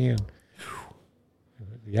it back in.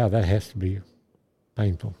 Yeah, that has to be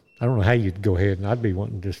painful. I don't know how you'd go ahead, and I'd be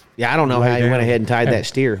wanting to just. Yeah, I don't know lay how he down went ahead and tied that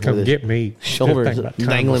steer. Come with get his me. shoulder Just think about tying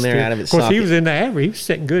dangling my there steer. out of his Of course, socket. he was in the average. He was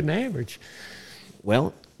sitting good in the average.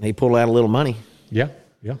 Well, he pulled out a little money. Yeah.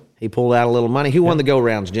 He pulled out a little money. Who won the go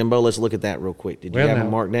rounds, Jimbo? Let's look at that real quick. Did you Well, have now-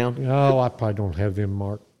 them marked down? No, I probably don't have them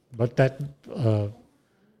marked. But that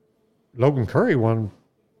Logan Curry won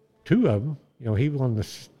 2 of them. You know, he won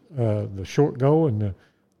the short go and the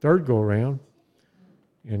third go around.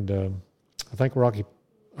 And I think Rocky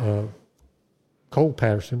Cole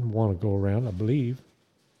Patterson won a go around, I believe.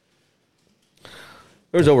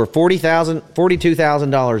 There was over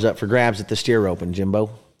 $42,000 up for grabs at the steer open,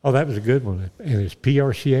 Jimbo. Oh, that was a good one. And it's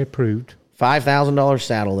PRCA approved. $5,000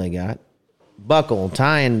 saddle they got. Buckle,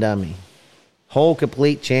 tie and dummy. Whole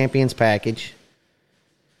complete champions package.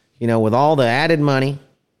 You know, with all the added money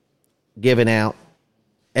given out,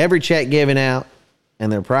 every check given out,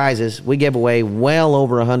 and their prizes, we give away well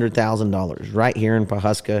over $100,000 right here in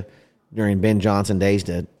Pawhuska during Ben Johnson days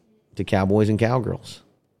to cowboys and cowgirls.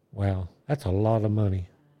 Wow, that's a lot of money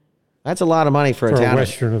That's a lot of money for for a a town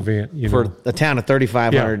Western event. You for know, a town of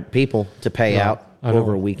 3,500 people to pay Right. out I know.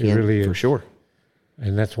 over a It weekend really for is. sure.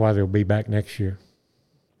 and that's why they'll be back next year,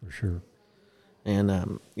 for sure. And,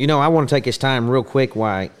 I want to take this time real quick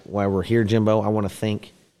while we're here, Jimbo. I want to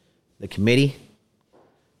thank the committee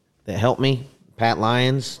that helped me, Pat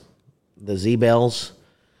Lyons, the Z-Bells,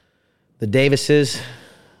 the Davises,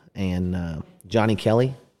 and Johnny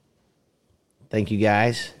Kelly. Thank you,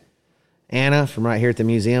 guys. Anna from right here at the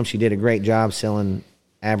museum, she did a great job selling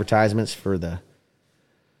advertisements for the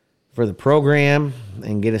program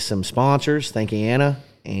and get us some sponsors. Thank you, Anna.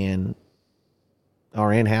 And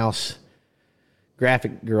our in-house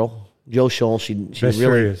graphic girl, Joe Scholl,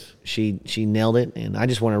 she nailed it. And I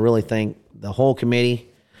just want to really thank the whole committee.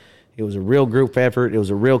 It was a real group effort. It was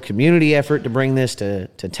a real community effort to bring this to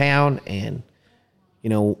town. And,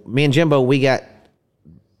 me and Jimbo, we got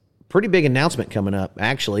a pretty big announcement coming up,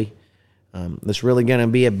 actually. This really going to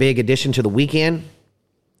be a big addition to the weekend.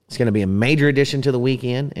 It's going to be a major addition to the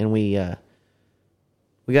weekend. And we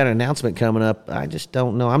got an announcement coming up. I just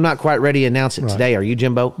don't know. I'm not quite ready to announce it today. Are you,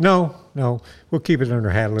 Jimbo? No. We'll keep it under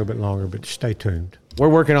hat a little bit longer, but stay tuned. We're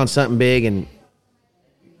working on something big, and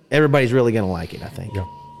everybody's really going to like it, I think. Yeah.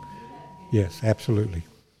 Yes, absolutely.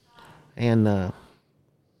 And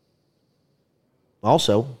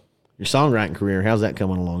also, your songwriting career, how's that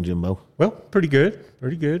coming along, Jimbo? Well, pretty good.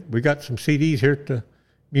 We got some CDs here at the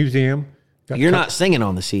museum. You're not singing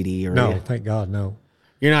on the CD, or no? Thank God, no.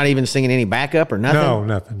 You're not even singing any backup or nothing? No,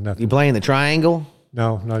 nothing. You playing the triangle?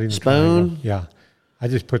 No, not even Spoon? Triangle. Yeah. I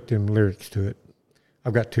just put them lyrics to it.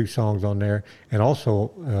 I've got 2 songs on there. And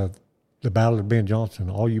also the Ballad of Ben Johnson.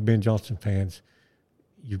 All you Ben Johnson fans,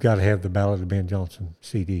 you've got to have the Ballad of Ben Johnson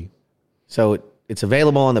CD. So it's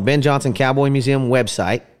available on the Ben Johnson Cowboy Museum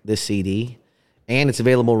website, this CD. And it's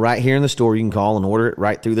available right here in the store. You can call and order it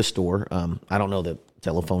right through the store. I don't know the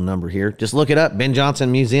telephone number here. Just look it up, Ben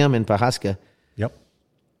Johnson Museum in Pawhuska. Yep.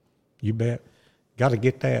 You bet. Got to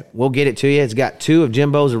get that. We'll get it to you. It's got 2 of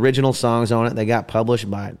Jimbo's original songs on it. They got published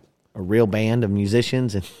by a real band of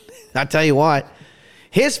musicians. And I tell you what,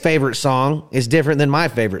 his favorite song is different than my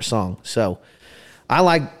favorite song. So I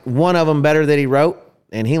like one of them better that he wrote,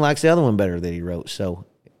 and he likes the other one better that he wrote. So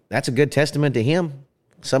that's a good testament to him.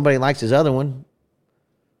 Somebody likes his other one.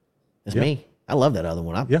 It's me. I love that other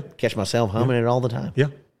one. I catch myself humming it all the time. Yeah.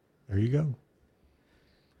 There you go.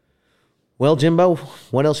 Well, Jimbo,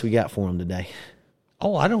 what else we got for him today?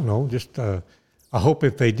 Oh, I don't know. Just I hope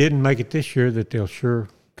if they didn't make it this year that they'll sure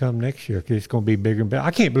come next year, because it's going to be bigger and better. I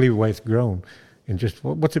can't believe the way it's grown. And just,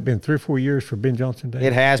 what's it been, 3 or 4 years for Ben Johnson Day?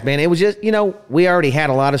 It has been. It was just, we already had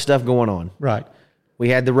a lot of stuff going on. Right. We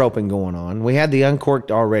had the roping going on. We had the Uncorked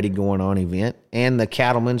Already going on event and the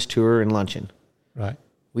Cattleman's Tour and Luncheon. Right.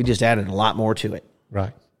 We just added a lot more to it.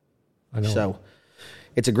 Right. I know. So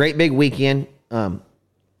it's a great big weekend.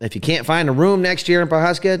 If you can't find a room next year in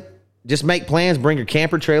Pawhuska, just make plans. Bring your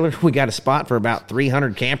camper trailer. We got a spot for about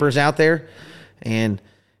 300 campers out there, and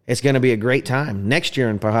it's going to be a great time. Next year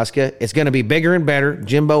in Pawhuska, it's going to be bigger and better.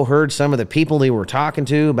 Jimbo heard some of the people they were talking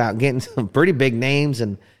to about getting some pretty big names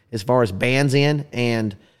and as far as bands in.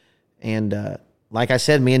 And like I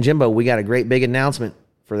said, me and Jimbo, we got a great big announcement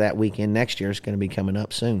for that weekend next year. It's going to be coming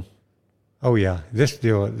up soon. Oh, yeah. This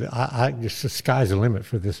deal, I just, the sky's the limit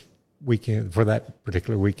for this weekend, for that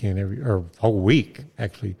particular weekend, or whole week,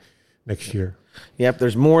 actually, next year. Yep,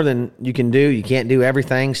 there's more than you can do. You can't do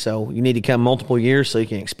everything, so you need to come multiple years so you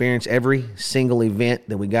can experience every single event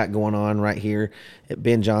that we got going on right here at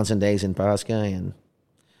Ben Johnson Days in Pawhuska. And,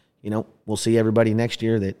 we'll see everybody next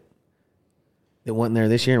year that wasn't there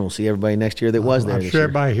this year, and we'll see everybody next year that was there I'm this sure year.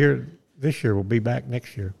 everybody here this year will be back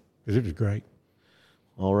next year, because it was great.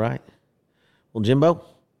 All right. Well, Jimbo,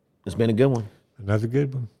 it's been a good one. Another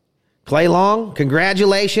good one. Clay Long,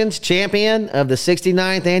 congratulations, champion of the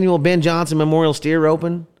 69th annual Ben Johnson Memorial Steer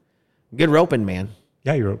Roping. Good roping, man.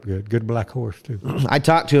 Yeah, you roped good. Good black horse, too. I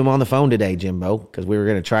talked to him on the phone today, Jimbo, because we were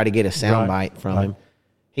going to try to get a sound bite from him.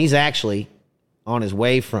 He's actually on his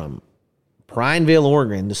way from Prineville,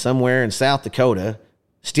 Oregon to somewhere in South Dakota,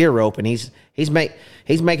 steer roping. He's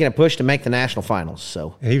making a push to make the national finals.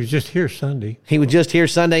 So And he was just here Sunday. he was just here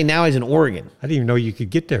Sunday. Now he's in Oregon. I didn't even know you could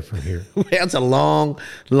get there from here. That's a long,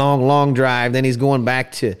 long, long drive. Then he's going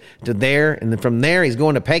back to there. And then from there, he's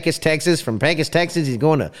going to Pecos, Texas. From Pecos, Texas, he's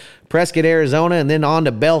going to Prescott, Arizona, and then on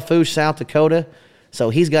to Belle Fourche, South Dakota. So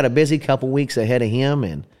he's got a busy couple weeks ahead of him.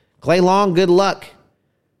 And Clay Long, good luck.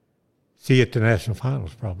 See you at the national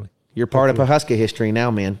finals, probably. You're part of Pawhuska history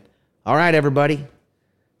now, man. All right, everybody.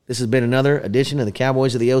 This has been another edition of the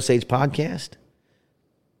Cowboys of the Osage podcast.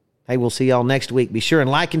 Hey, we'll see y'all next week. Be sure and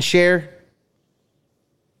like and share.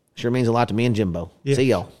 Sure means a lot to me and Jimbo. Yes. See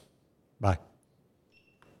y'all. Bye.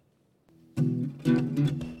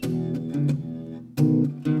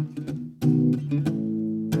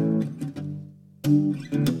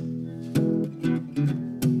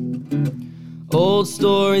 told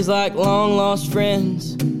stories like long lost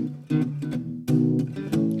friends.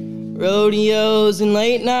 Rodeos and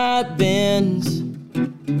late night bends.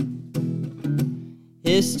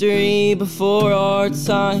 History before our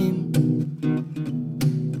time.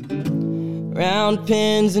 Round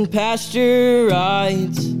pens and pasture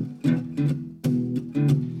rides.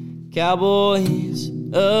 Cowboys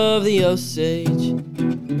of the Osage.